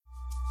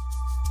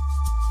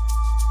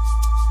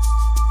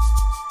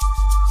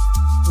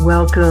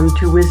Welcome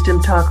to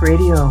Wisdom Talk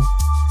Radio,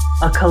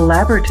 a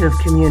collaborative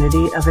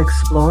community of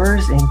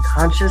explorers in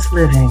conscious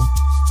living.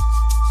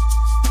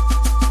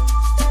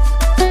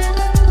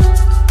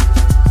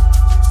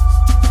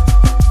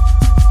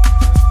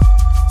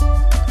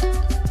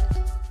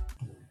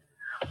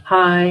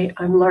 Hi,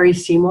 I'm Laurie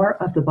Seymour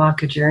of the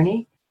Baka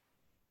Journey,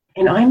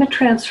 and I'm a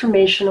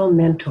transformational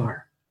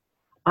mentor.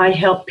 I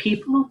help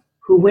people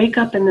who wake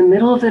up in the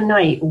middle of the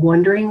night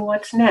wondering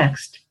what's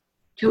next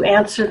to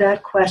answer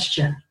that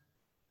question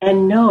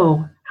and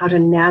know how to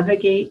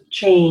navigate,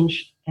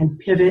 change, and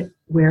pivot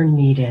where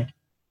needed.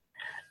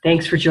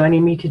 Thanks for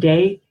joining me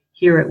today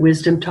here at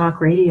Wisdom Talk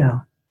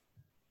Radio.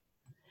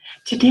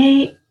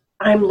 Today,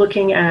 I'm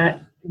looking at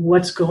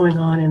what's going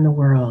on in the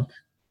world.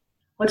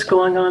 What's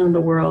going on in the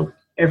world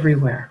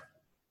everywhere.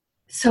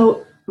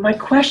 So my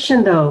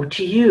question, though,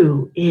 to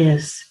you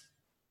is,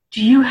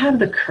 do you have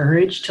the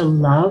courage to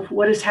love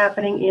what is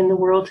happening in the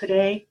world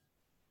today,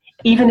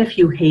 even if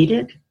you hate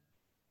it,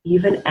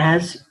 even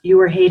as you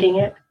are hating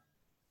it?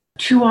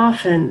 Too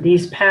often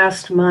these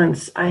past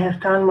months, I have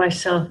found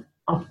myself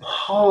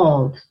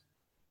appalled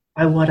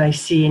by what I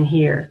see and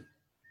hear,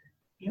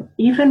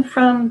 even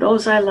from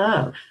those I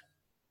love.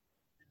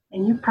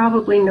 And you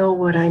probably know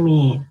what I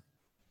mean.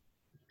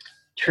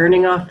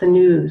 Turning off the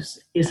news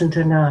isn't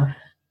enough.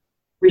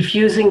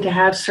 Refusing to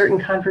have certain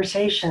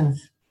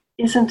conversations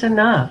isn't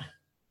enough.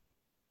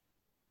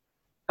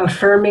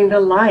 Affirming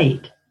the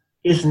light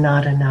is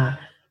not enough.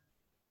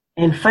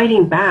 And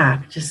fighting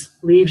back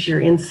just leaves your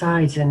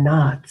insides in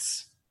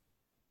knots.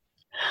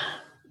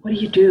 What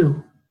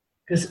do?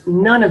 Because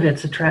none of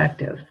it's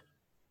attractive.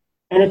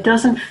 And it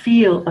doesn't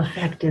feel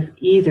effective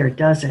either,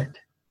 does it?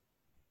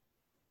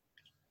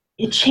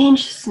 It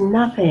changes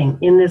nothing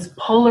in this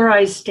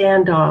polarized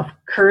standoff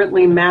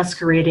currently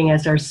masquerading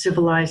as our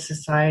civilized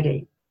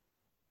society.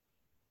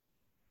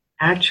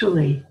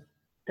 Actually,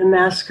 the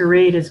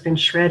masquerade has been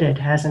shredded,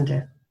 hasn't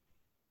it?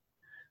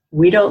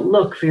 We don't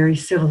look very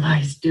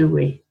civilized, do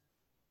we?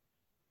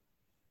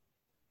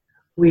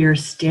 We are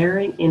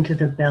staring into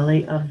the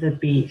belly of the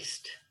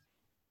beast.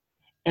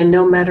 And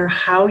no matter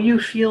how you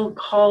feel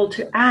called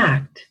to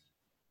act,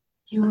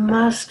 you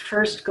must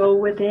first go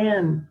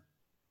within.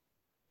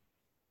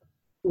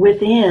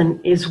 Within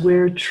is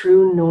where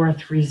true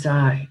north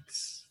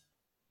resides.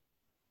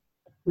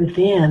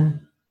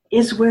 Within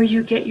is where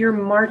you get your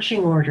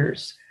marching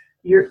orders,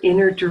 your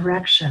inner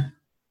direction.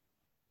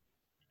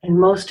 And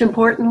most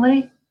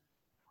importantly,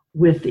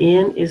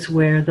 within is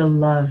where the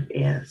love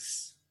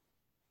is.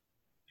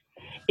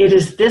 It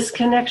is this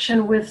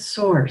connection with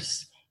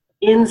Source,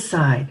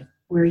 inside,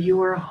 where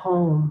you are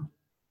home.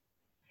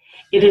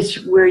 It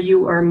is where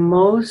you are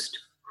most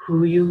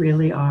who you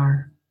really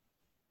are.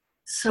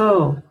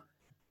 So,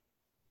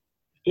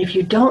 if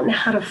you don't know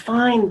how to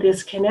find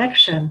this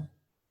connection,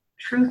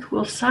 truth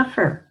will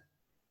suffer.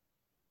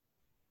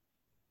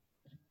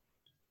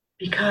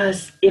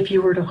 Because if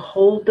you were to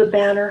hold the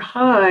banner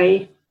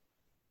high,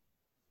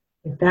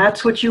 if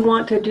that's what you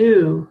want to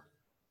do,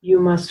 you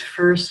must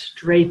first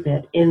drape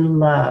it in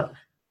love.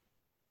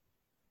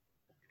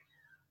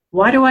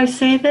 Why do I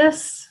say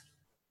this?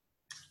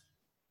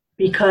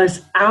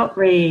 Because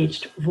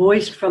outraged,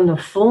 voiced from the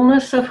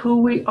fullness of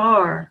who we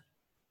are,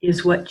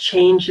 is what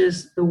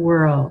changes the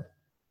world.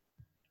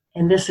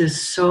 And this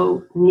is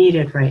so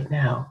needed right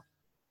now.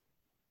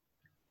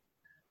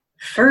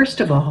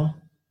 First of all,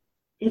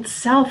 it's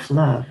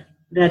self-love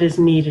that is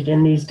needed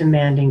in these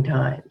demanding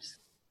times.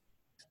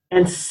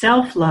 And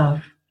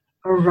self-love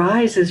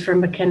arises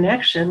from a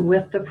connection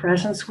with the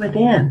presence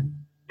within,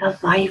 the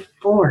life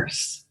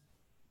force.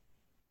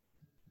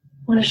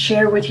 I want to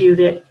share with you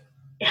that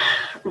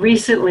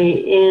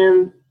recently,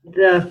 in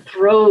the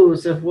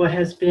throes of what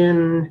has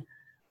been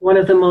one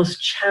of the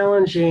most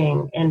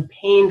challenging and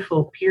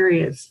painful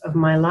periods of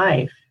my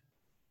life,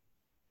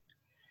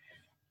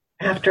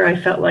 after I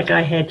felt like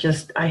I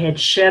had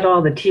shed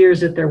all the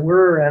tears that there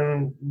were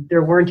and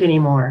there weren't any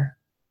more,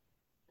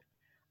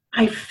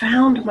 I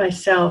found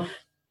myself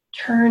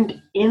turned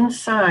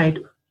inside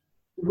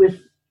with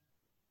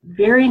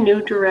very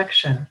new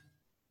direction.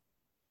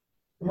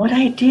 What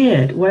I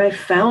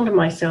found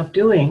myself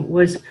doing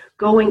was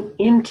going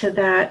into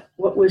that,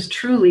 what was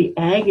truly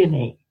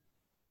agony.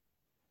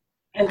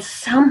 And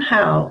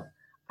somehow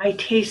I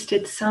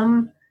tasted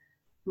some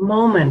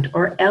moment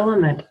or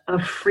element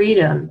of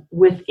freedom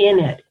within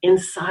it,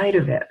 inside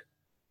of it.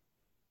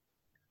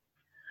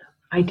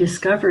 I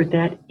discovered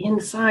that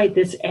inside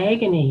this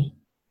agony,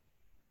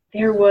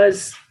 there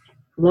was,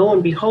 lo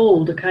and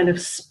behold, a kind of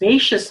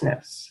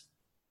spaciousness.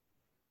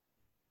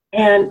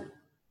 And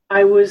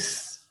I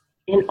was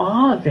in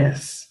awe of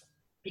this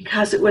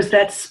because it was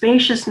that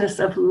spaciousness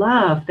of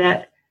love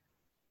that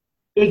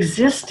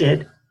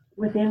existed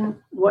within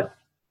what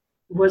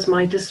was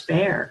my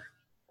despair.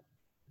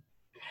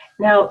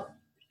 Now,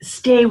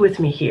 stay with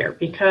me here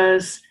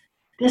because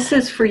this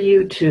is for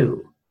you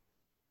too.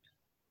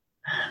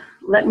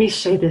 Let me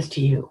say this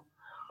to you.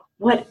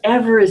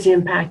 Whatever is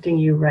impacting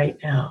you right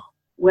now,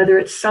 whether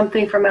it's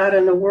something from out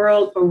in the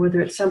world or whether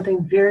it's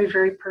something very,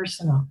 very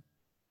personal,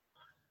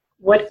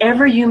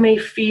 whatever you may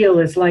feel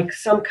is like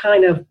some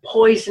kind of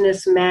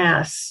poisonous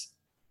mass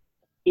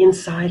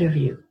inside of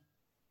you.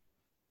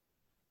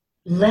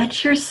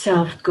 Let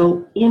yourself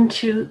go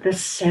into the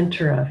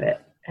center of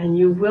it. And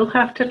you will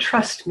have to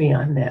trust me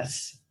on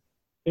this.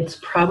 It's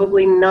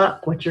probably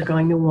not what you're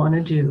going to want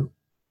to do.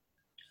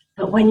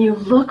 But when you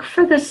look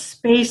for the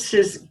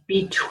spaces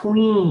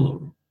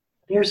between,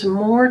 there's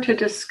more to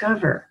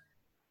discover.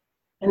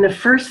 And the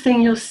first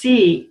thing you'll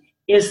see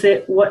is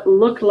that what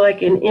looked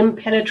like an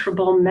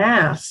impenetrable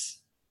mass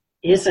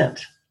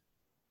isn't.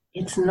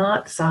 It's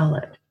not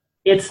solid.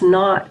 It's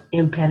not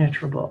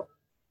impenetrable.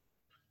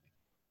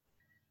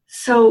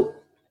 So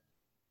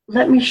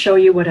let me show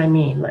you what I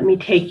mean. Let me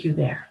take you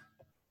there.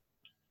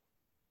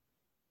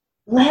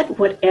 Let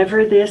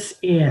whatever this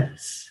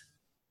is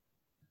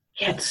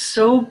get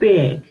so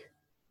big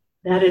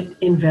that it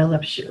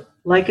envelops you,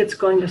 like it's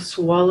going to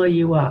swallow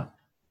you up.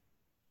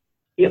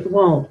 It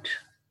won't.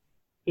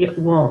 It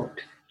won't.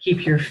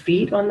 Keep your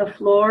feet on the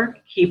floor.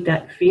 Keep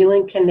that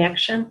feeling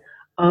connection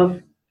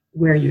of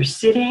where you're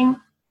sitting,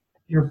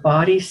 your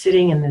body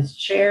sitting in this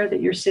chair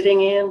that you're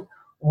sitting in,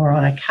 or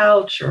on a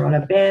couch or on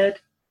a bed.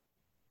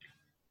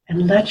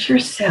 And let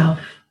yourself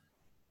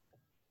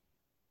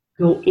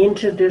go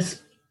into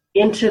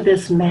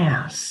this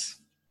mass.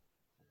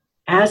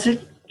 As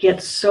it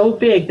gets so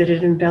big that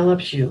it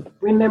envelops you,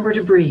 remember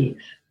to breathe.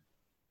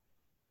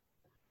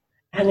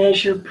 And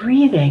as you're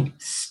breathing,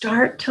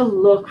 start to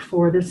look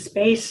for the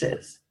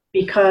spaces,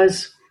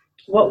 because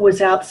what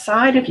was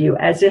outside of you,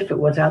 as if it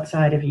was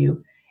outside of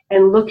you,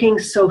 and looking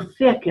so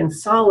thick and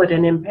solid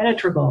and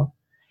impenetrable,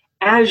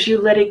 as you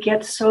let it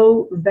get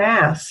so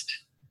vast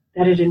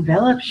that it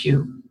envelops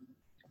you,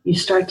 you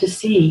start to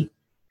see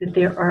that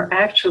there are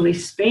actually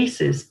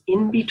spaces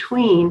in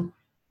between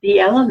the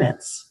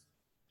elements,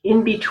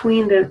 in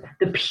between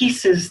the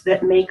pieces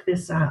that make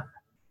this up.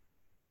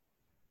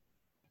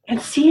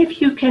 And see if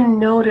you can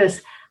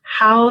notice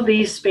how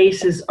these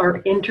spaces are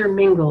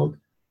intermingled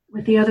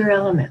with the other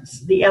elements,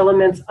 the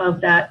elements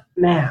of that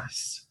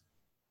mass.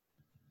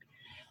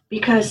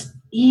 Because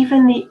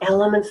even the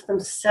elements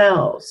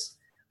themselves,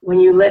 when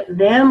you let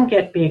them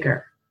get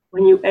bigger,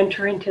 when you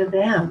enter into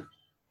them,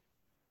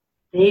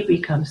 they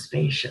become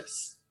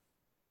spacious.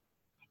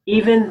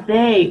 Even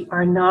they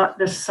are not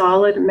the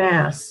solid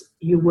mass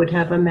you would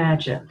have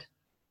imagined.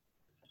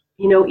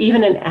 You know,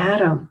 even an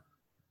atom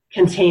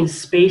contains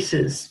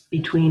spaces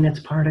between its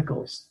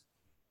particles.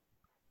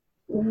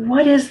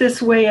 What is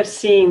this way of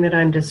seeing that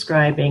I'm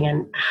describing,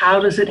 and how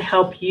does it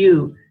help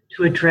you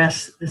to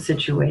address the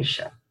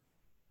situation?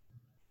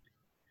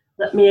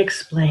 Let me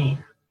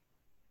explain.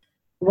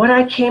 What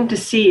I came to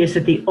see is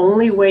that the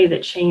only way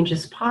that change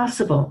is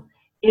possible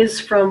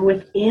is from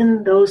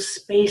within those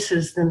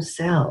spaces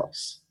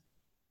themselves.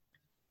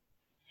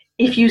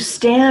 If you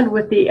stand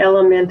with the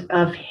element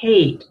of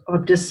hate,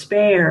 of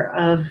despair,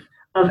 of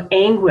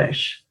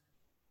anguish,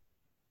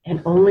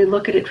 and only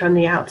look at it from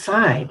the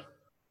outside,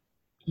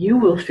 you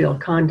will feel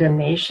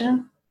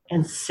condemnation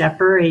and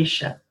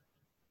separation.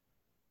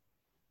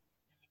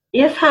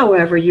 If,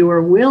 however, you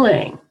are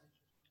willing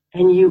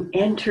and you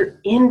enter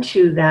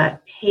into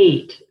that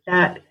hate,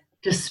 that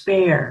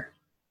despair,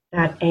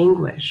 that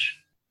anguish,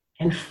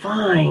 and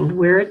find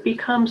where it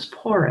becomes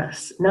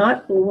porous,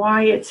 not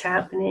why it's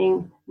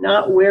happening,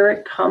 not where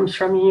it comes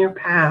from in your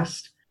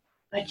past,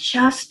 but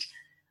just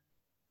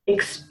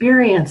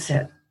experience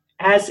it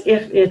as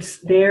if it's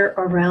there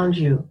around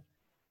you,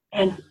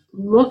 and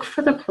look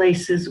for the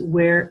places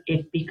where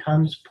it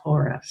becomes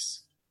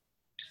porous.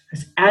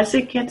 Because as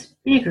it gets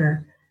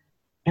bigger,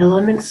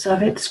 elements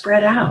of it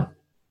spread out.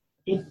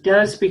 It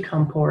does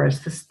become porous.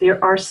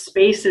 There are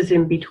spaces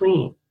in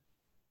between.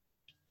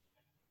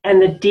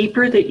 And the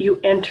deeper that you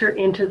enter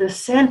into the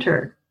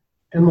center,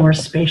 the more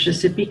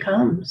spacious it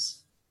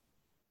becomes.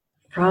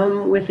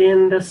 From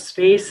within the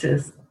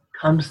spaces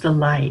comes the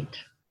light.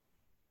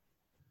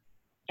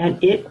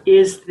 And it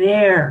is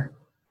there.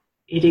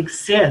 It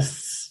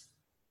exists.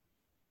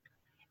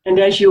 And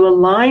as you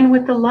align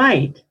with the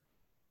light,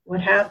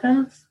 what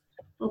happens?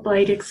 The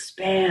light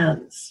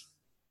expands.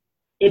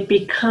 It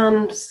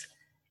becomes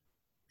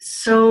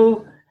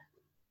so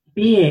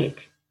big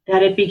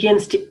that it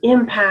begins to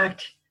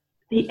impact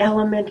the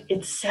element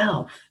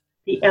itself,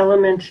 the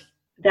element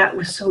that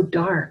was so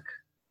dark,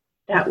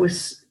 that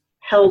was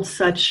held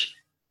such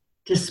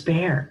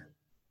despair.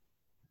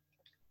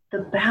 The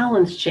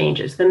balance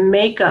changes, the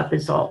makeup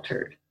is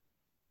altered.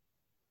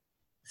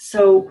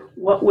 So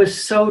what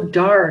was so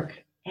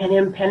dark and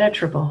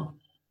impenetrable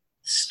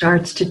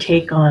starts to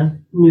take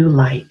on new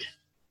light.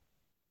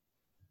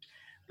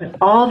 But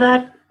all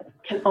that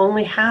can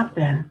only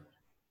happen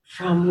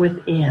from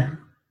within.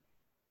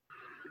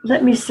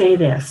 Let me say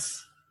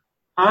this.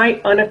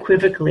 I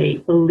unequivocally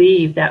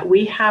believe that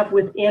we have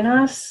within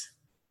us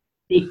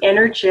the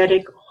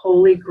energetic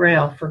holy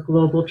grail for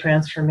global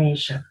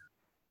transformation.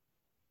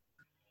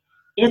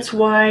 It's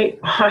why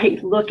I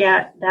look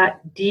at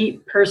that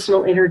deep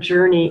personal inner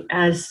journey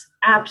as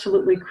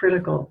absolutely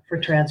critical for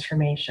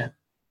transformation.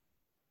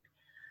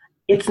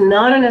 It's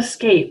not an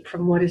escape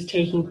from what is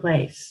taking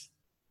place.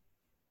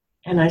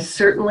 And I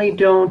certainly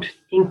don't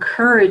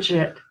encourage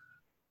it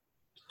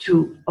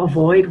to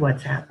avoid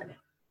what's happening.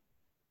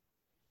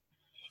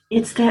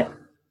 It's that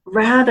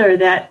rather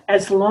that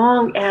as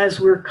long as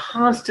we're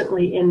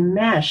constantly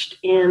enmeshed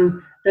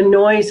in the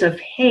noise of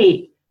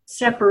hate,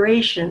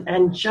 separation,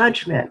 and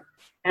judgment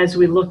as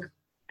we look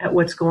at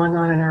what's going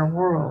on in our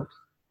world,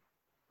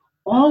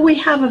 all we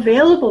have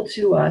available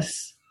to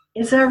us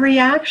is a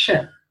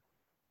reaction.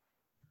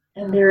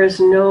 And there is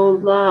no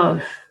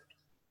love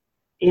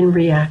in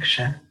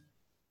reaction.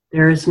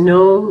 There is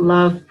no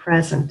love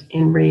present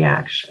in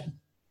reaction.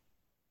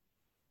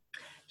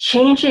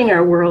 Changing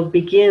our world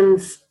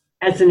begins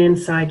as an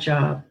inside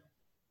job.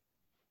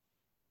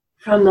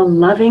 From the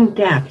loving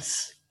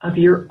depths of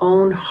your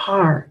own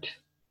heart,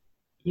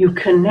 you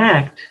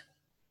connect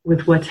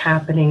with what's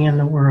happening in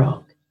the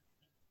world.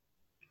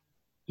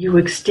 You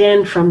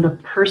extend from the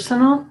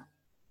personal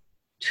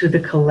to the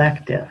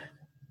collective.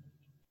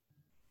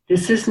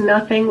 This is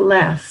nothing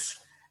less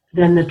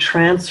than the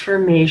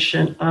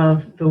transformation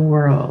of the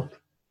world,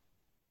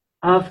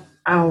 of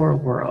our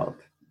world.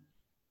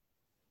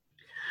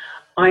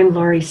 I'm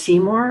Laurie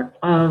Seymour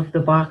of the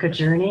Baca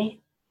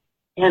Journey,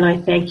 and I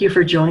thank you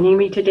for joining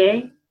me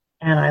today,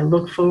 and I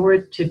look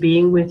forward to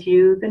being with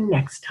you the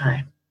next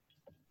time.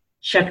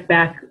 Check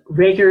back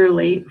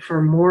regularly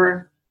for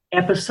more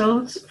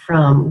episodes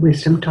from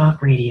Wisdom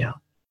Talk Radio.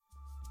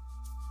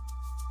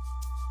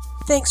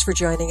 Thanks for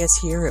joining us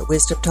here at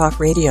Wisdom Talk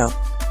Radio.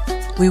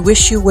 We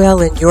wish you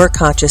well in your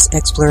conscious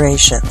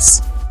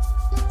explorations.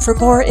 For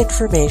more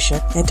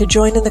information and to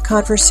join in the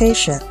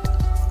conversation,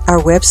 our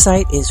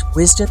website is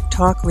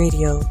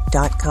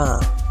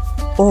wisdomtalkradio.com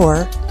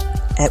or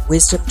at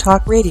Wisdom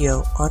Talk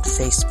Radio on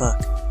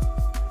Facebook.